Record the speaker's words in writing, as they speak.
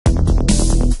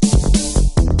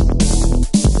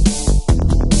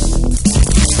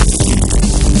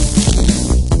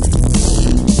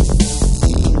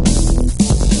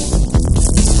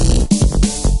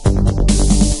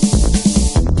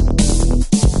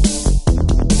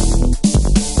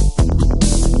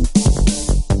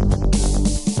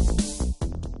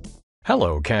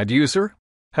Hello, CAD user.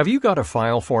 Have you got a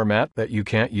file format that you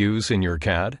can't use in your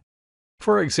CAD?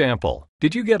 For example,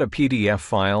 did you get a PDF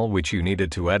file which you needed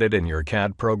to edit in your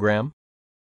CAD program?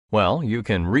 Well, you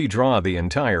can redraw the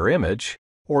entire image,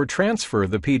 or transfer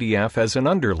the PDF as an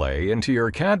underlay into your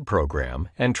CAD program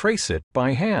and trace it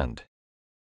by hand.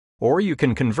 Or you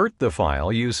can convert the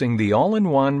file using the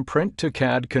all-in-one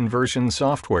print-to-CAD conversion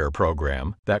software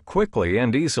program that quickly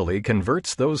and easily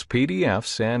converts those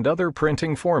PDFs and other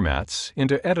printing formats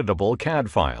into editable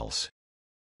CAD files.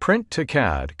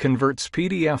 Print-to-CAD converts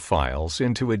PDF files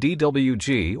into a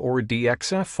DWG or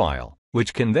DXF file,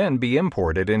 which can then be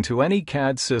imported into any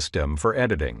CAD system for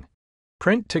editing.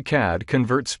 Print-to-CAD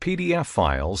converts PDF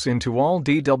files into all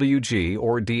DWG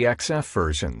or DXF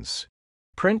versions.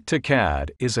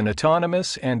 Print-to-CAD is an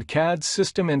autonomous and CAD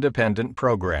system-independent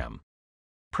program.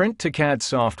 Print-to-CAD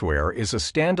software is a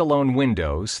standalone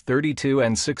Windows 32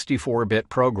 and 64-bit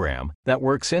program that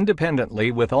works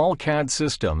independently with all CAD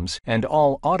systems and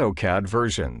all AutoCAD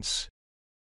versions.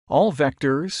 All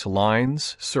vectors,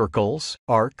 lines, circles,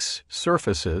 arcs,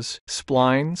 surfaces,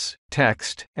 splines,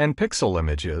 text, and pixel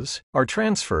images are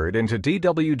transferred into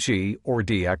DWG or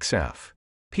DXF.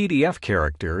 PDF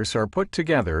characters are put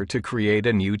together to create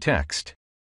a new text.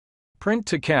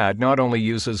 Print-to-CAD not only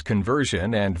uses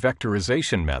conversion and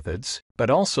vectorization methods, but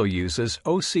also uses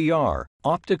OCR,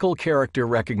 optical character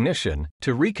recognition,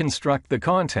 to reconstruct the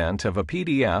content of a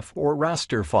PDF or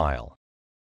raster file.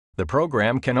 The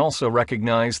program can also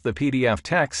recognize the PDF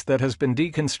text that has been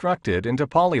deconstructed into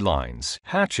polylines,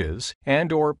 hatches,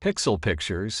 and/or pixel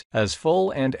pictures as full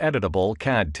and editable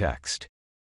CAD text.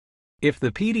 If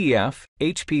the PDF,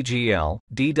 HPGL,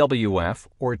 DWF,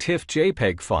 or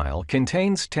TIFF-JPEG file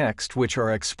contains text which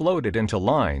are exploded into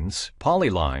lines,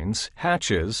 polylines,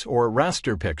 hatches, or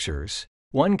raster pictures,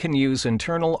 one can use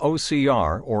internal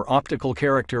OCR or optical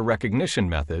character recognition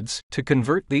methods to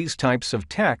convert these types of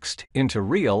text into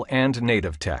real and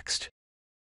native text.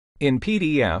 In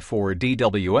PDF or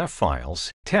DWF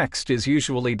files, text is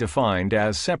usually defined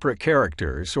as separate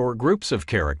characters or groups of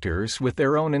characters with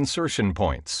their own insertion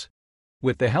points.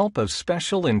 With the help of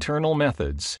special internal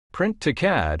methods,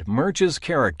 Print-to-CAD merges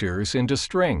characters into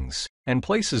strings and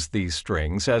places these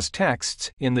strings as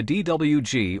texts in the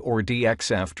DWG or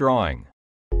DXF drawing.